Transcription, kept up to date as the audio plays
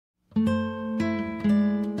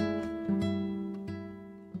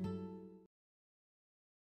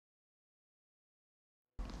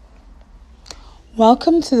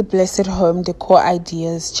Welcome to the Blessed Home Decor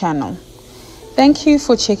Ideas channel. Thank you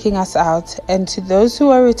for checking us out, and to those who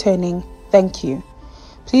are returning, thank you.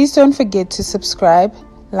 Please don't forget to subscribe,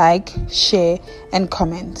 like, share, and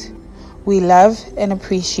comment. We love and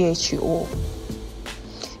appreciate you all.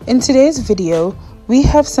 In today's video, we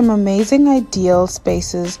have some amazing ideal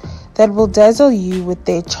spaces that will dazzle you with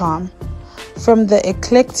their charm. From the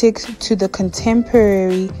eclectic to the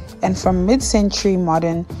contemporary, and from mid-century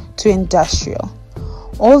modern to industrial.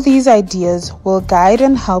 All these ideas will guide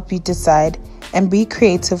and help you decide and be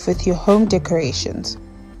creative with your home decorations.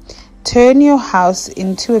 Turn your house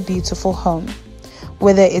into a beautiful home,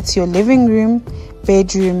 whether it's your living room,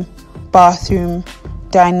 bedroom, bathroom,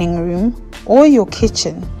 dining room, or your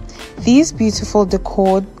kitchen. These beautiful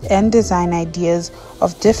decor and design ideas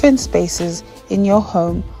of different spaces in your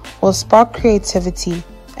home will spark creativity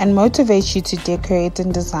and motivate you to decorate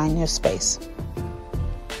and design your space.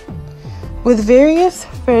 With various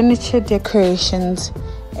furniture decorations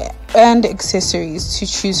and accessories to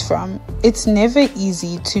choose from, it's never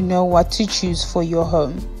easy to know what to choose for your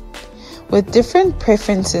home. With different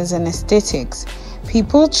preferences and aesthetics,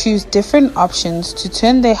 people choose different options to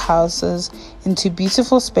turn their houses into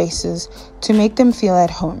beautiful spaces to make them feel at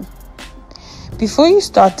home. Before you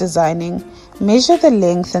start designing, measure the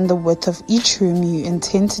length and the width of each room you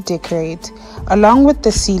intend to decorate, along with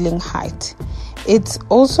the ceiling height. It's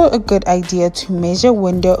also a good idea to measure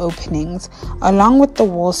window openings along with the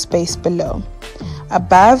wall space below,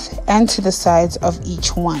 above and to the sides of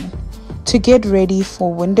each one, to get ready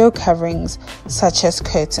for window coverings such as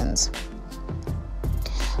curtains.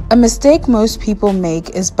 A mistake most people make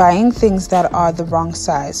is buying things that are the wrong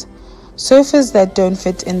size. Sofas that don't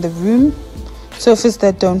fit in the room, sofas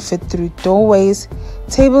that don't fit through doorways,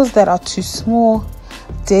 tables that are too small,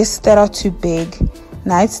 desks that are too big,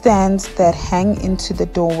 nightstands that hang into the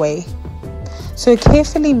doorway. So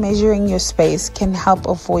carefully measuring your space can help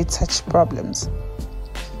avoid such problems.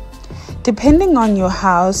 Depending on your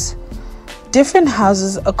house, different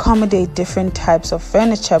houses accommodate different types of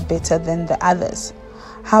furniture better than the others.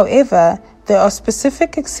 However, there are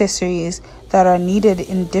specific accessories that are needed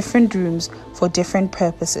in different rooms for different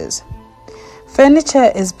purposes.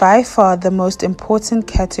 Furniture is by far the most important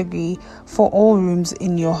category for all rooms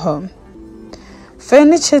in your home.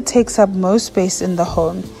 Furniture takes up most space in the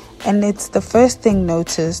home, and it's the first thing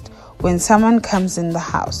noticed when someone comes in the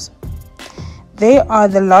house. They are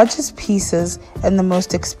the largest pieces and the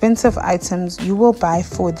most expensive items you will buy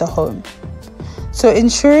for the home. So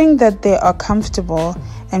ensuring that they are comfortable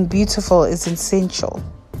and beautiful is essential.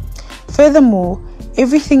 Furthermore,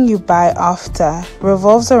 everything you buy after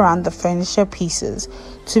revolves around the furniture pieces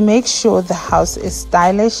to make sure the house is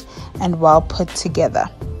stylish and well put together.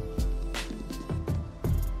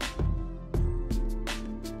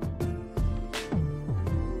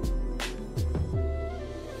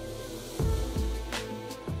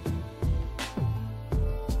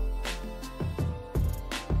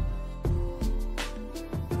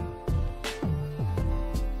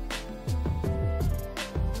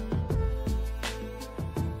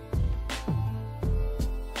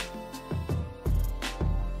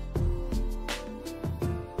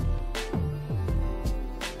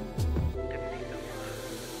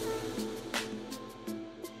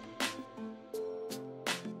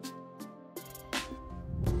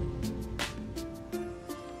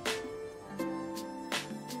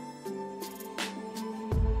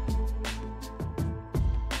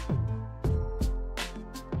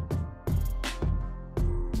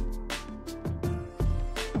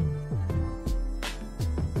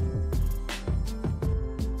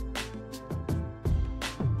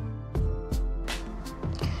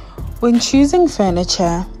 When choosing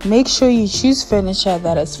furniture, make sure you choose furniture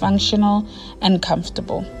that is functional and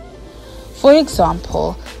comfortable. For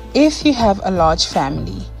example, if you have a large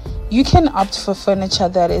family, you can opt for furniture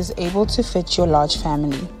that is able to fit your large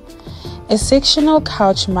family. A sectional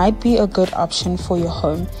couch might be a good option for your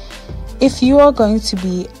home if you are going to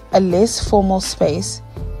be a less formal space,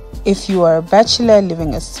 if you are a bachelor living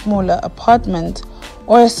in a smaller apartment,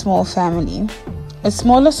 or a small family. A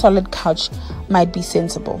smaller solid couch might be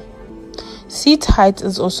sensible. Seat height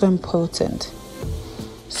is also important.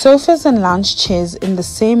 Sofas and lounge chairs in the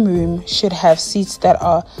same room should have seats that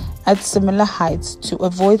are at similar heights to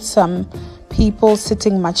avoid some people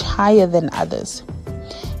sitting much higher than others.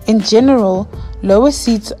 In general, lower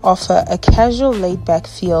seats offer a casual laid-back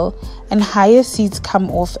feel and higher seats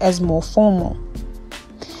come off as more formal.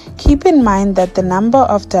 Keep in mind that the number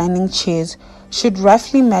of dining chairs should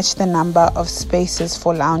roughly match the number of spaces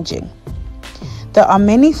for lounging. There are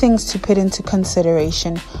many things to put into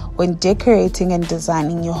consideration when decorating and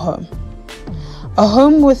designing your home. A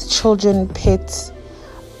home with children, pets,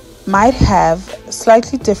 might have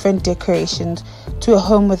slightly different decorations to a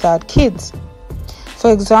home without kids.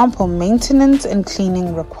 For example, maintenance and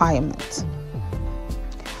cleaning requirements.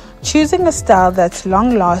 Choosing a style that's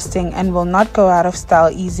long-lasting and will not go out of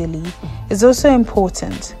style easily is also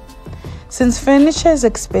important. Since furniture is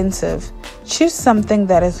expensive, choose something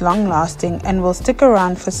that is long-lasting and will stick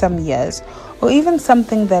around for some years, or even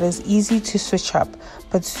something that is easy to switch up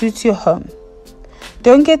but suits your home.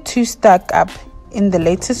 Don't get too stuck up in the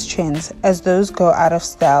latest trends, as those go out of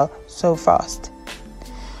style so fast.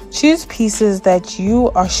 Choose pieces that you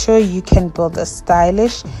are sure you can build a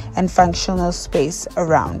stylish and functional space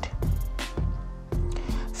around.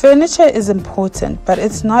 Furniture is important, but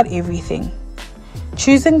it's not everything.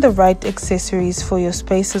 Choosing the right accessories for your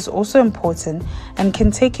space is also important and can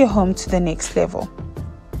take your home to the next level.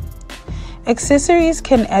 Accessories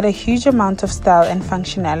can add a huge amount of style and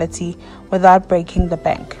functionality without breaking the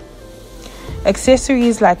bank.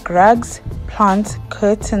 Accessories like rugs, plants,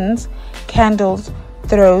 curtains, candles,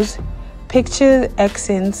 throws, picture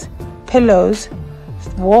accents, pillows,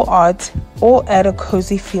 wall art all add a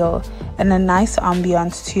cozy feel and a nice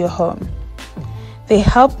ambiance to your home. They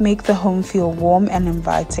help make the home feel warm and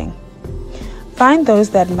inviting. Find those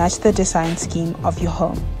that match the design scheme of your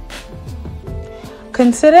home.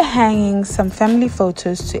 Consider hanging some family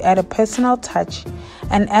photos to add a personal touch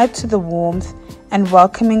and add to the warmth and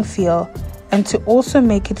welcoming feel, and to also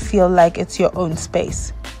make it feel like it's your own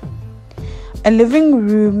space. A living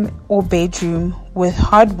room or bedroom with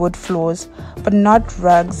hardwood floors but not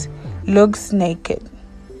rugs looks naked.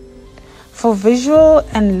 For visual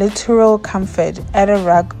and literal comfort, add a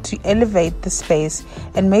rug to elevate the space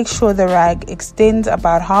and make sure the rug extends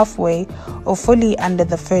about halfway or fully under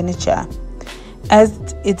the furniture at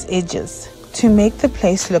its edges to make the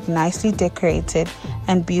place look nicely decorated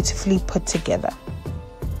and beautifully put together.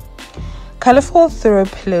 Colorful throw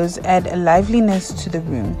pillows add a liveliness to the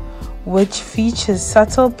room, which features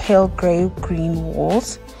subtle pale gray-green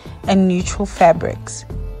walls and neutral fabrics.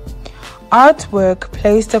 Artwork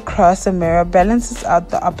placed across a mirror balances out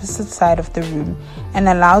the opposite side of the room and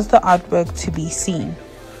allows the artwork to be seen.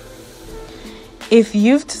 If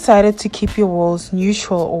you've decided to keep your walls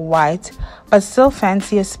neutral or white, but still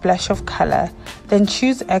fancy a splash of color, then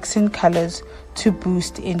choose accent colors to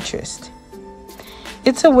boost interest.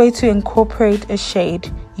 It's a way to incorporate a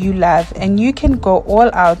shade you love, and you can go all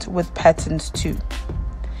out with patterns too.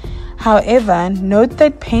 However, note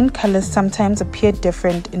that paint colors sometimes appear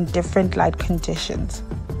different in different light conditions.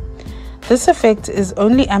 This effect is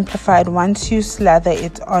only amplified once you slather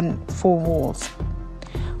it on 4 walls.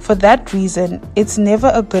 For that reason, it's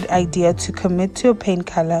never a good idea to commit to a paint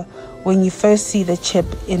color when you first see the chip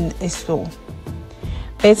in a store.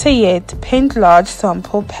 Better yet, paint large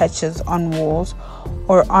sample patches on walls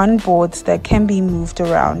or on boards that can be moved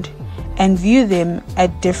around, and view them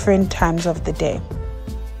at different times of the day.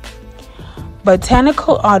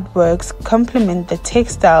 Botanical artworks complement the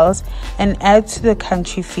textiles and add to the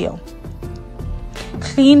country feel.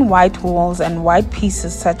 Clean white walls and white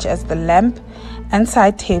pieces such as the lamp and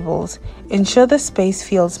side tables ensure the space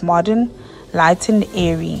feels modern, light and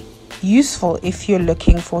airy, useful if you're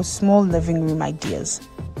looking for small living room ideas.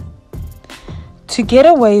 To get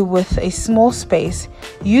away with a small space,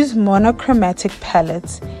 use monochromatic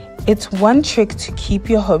pallets. It's one trick to keep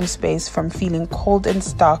your home space from feeling cold and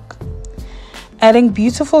stark. Adding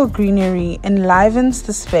beautiful greenery enlivens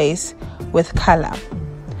the space with color.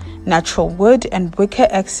 Natural wood and wicker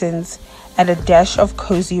accents add a dash of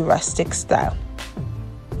cozy rustic style.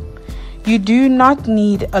 You do not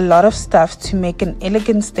need a lot of stuff to make an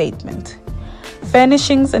elegant statement.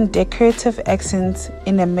 Furnishings and decorative accents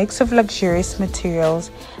in a mix of luxurious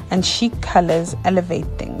materials and chic colors elevate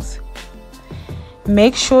things.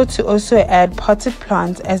 Make sure to also add potted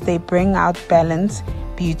plants as they bring out balance,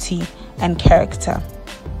 beauty, and character.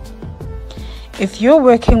 If you're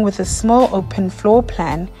working with a small open floor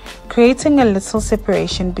plan, creating a little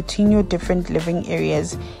separation between your different living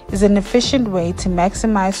areas is an efficient way to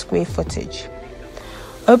maximize square footage.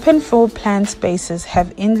 Open floor plan spaces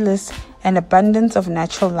have endless and abundance of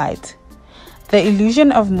natural light, the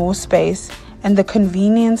illusion of more space, and the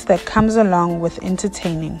convenience that comes along with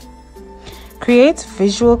entertaining. Create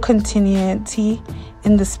visual continuity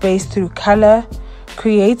in the space through color,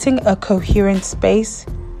 creating a coherent space.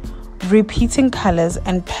 Repeating colors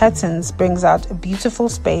and patterns brings out a beautiful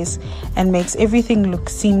space and makes everything look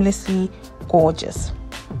seamlessly gorgeous.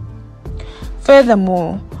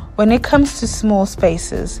 Furthermore, when it comes to small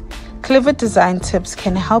spaces, clever design tips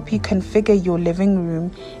can help you configure your living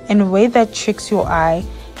room in a way that tricks your eye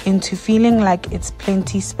into feeling like it's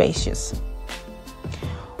plenty spacious.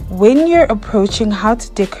 When you're approaching how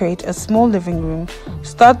to decorate a small living room,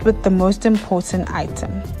 start with the most important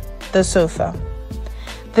item, the sofa.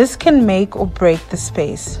 This can make or break the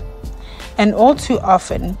space. And all too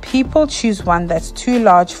often, people choose one that's too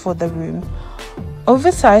large for the room.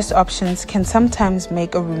 Oversized options can sometimes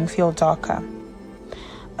make a room feel darker.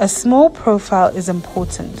 A small profile is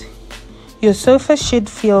important. Your sofa should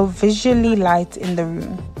feel visually light in the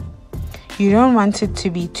room. You don't want it to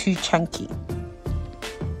be too chunky.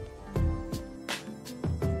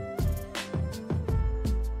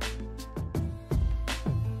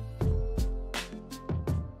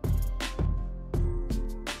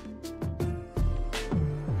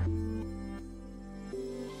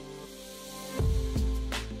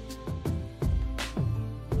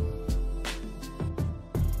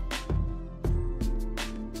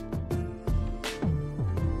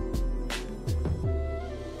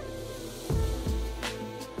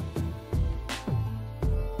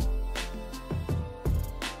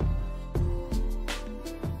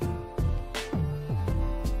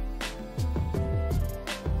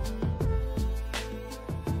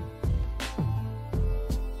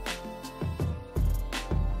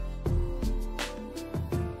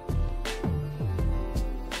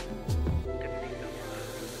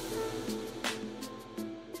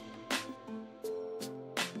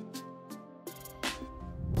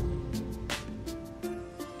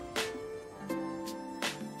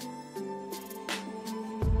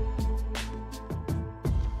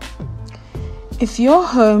 If your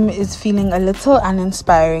home is feeling a little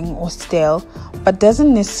uninspiring or stale, but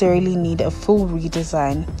doesn't necessarily need a full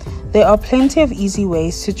redesign, there are plenty of easy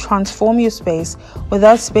ways to transform your space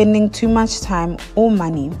without spending too much time or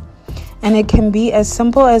money. And it can be as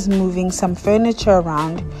simple as moving some furniture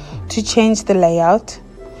around to change the layout,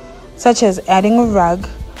 such as adding a rug,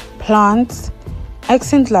 plants,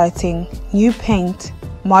 accent lighting, new paint,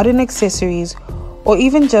 modern accessories, or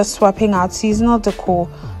even just swapping out seasonal decor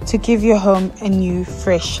to give your home a new,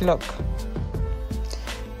 fresh look.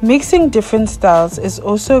 Mixing different styles is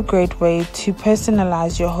also a great way to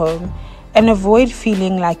personalize your home and avoid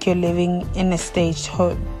feeling like you're living in a staged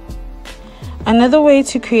home. Another way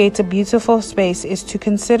to create a beautiful space is to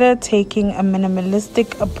consider taking a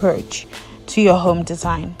minimalistic approach to your home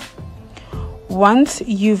design. Once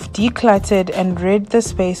you've decluttered and rid the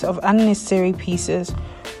space of unnecessary pieces,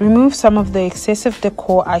 remove some of the excessive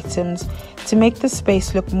decor items to make the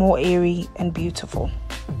space look more airy and beautiful.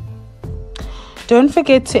 Don't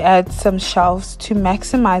forget to add some shelves to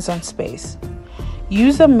maximize on space.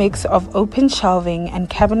 Use a mix of open shelving and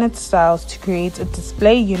cabinet styles to create a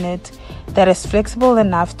display unit that is flexible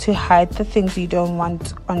enough to hide the things you don't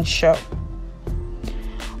want on show.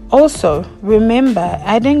 Also, remember,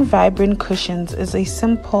 adding vibrant cushions is a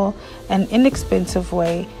simple and inexpensive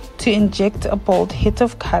way to inject a bold hit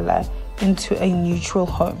of color into a neutral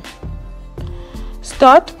home.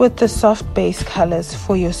 Start with the soft base colors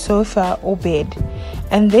for your sofa or bed,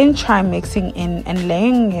 and then try mixing in and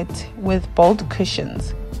layering it with bold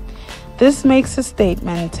cushions. This makes a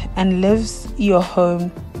statement and leaves your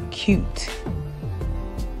home cute.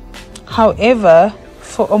 However,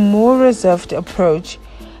 for a more reserved approach,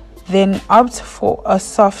 then opt for a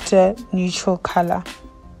softer neutral color.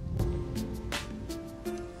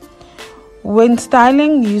 When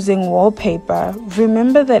styling using wallpaper,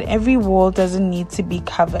 remember that every wall doesn't need to be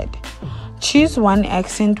covered. Choose one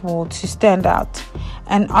accent wall to stand out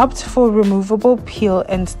and opt for removable peel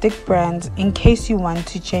and stick brands in case you want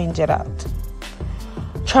to change it out.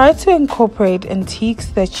 Try to incorporate antiques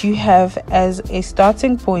that you have as a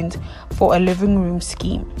starting point for a living room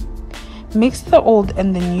scheme. Mix the old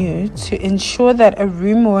and the new to ensure that a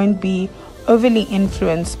room won't be overly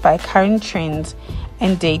influenced by current trends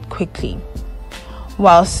and date quickly,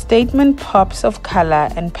 while statement pops of color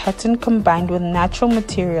and pattern combined with natural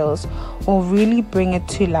materials will really bring it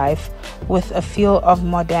to life with a feel of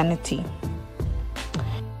modernity.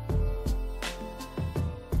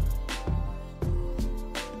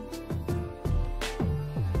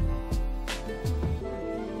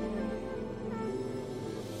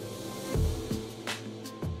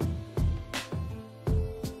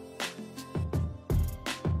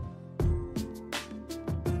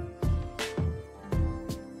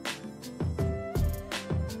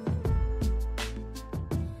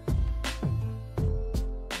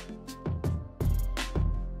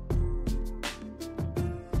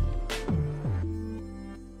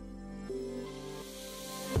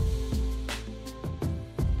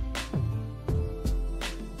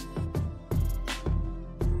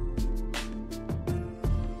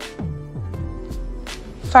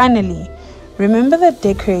 Finally, remember that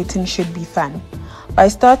decorating should be fun, By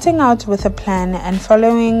starting out with a plan and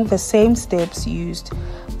following the same steps used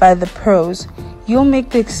by the pros, you'll make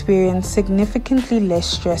the experience significantly less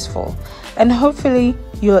stressful, and hopefully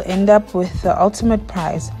you'll end up with the ultimate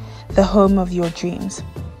prize, the home of your dreams.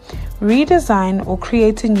 Redesign or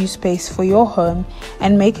create a new space for your home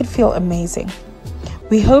and make it feel amazing.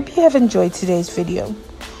 We hope you have enjoyed today's video.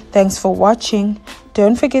 Thanks for watching.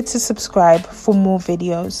 Don't forget to subscribe for more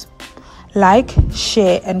videos. Like,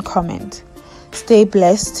 share, and comment. Stay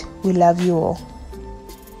blessed. We love you all.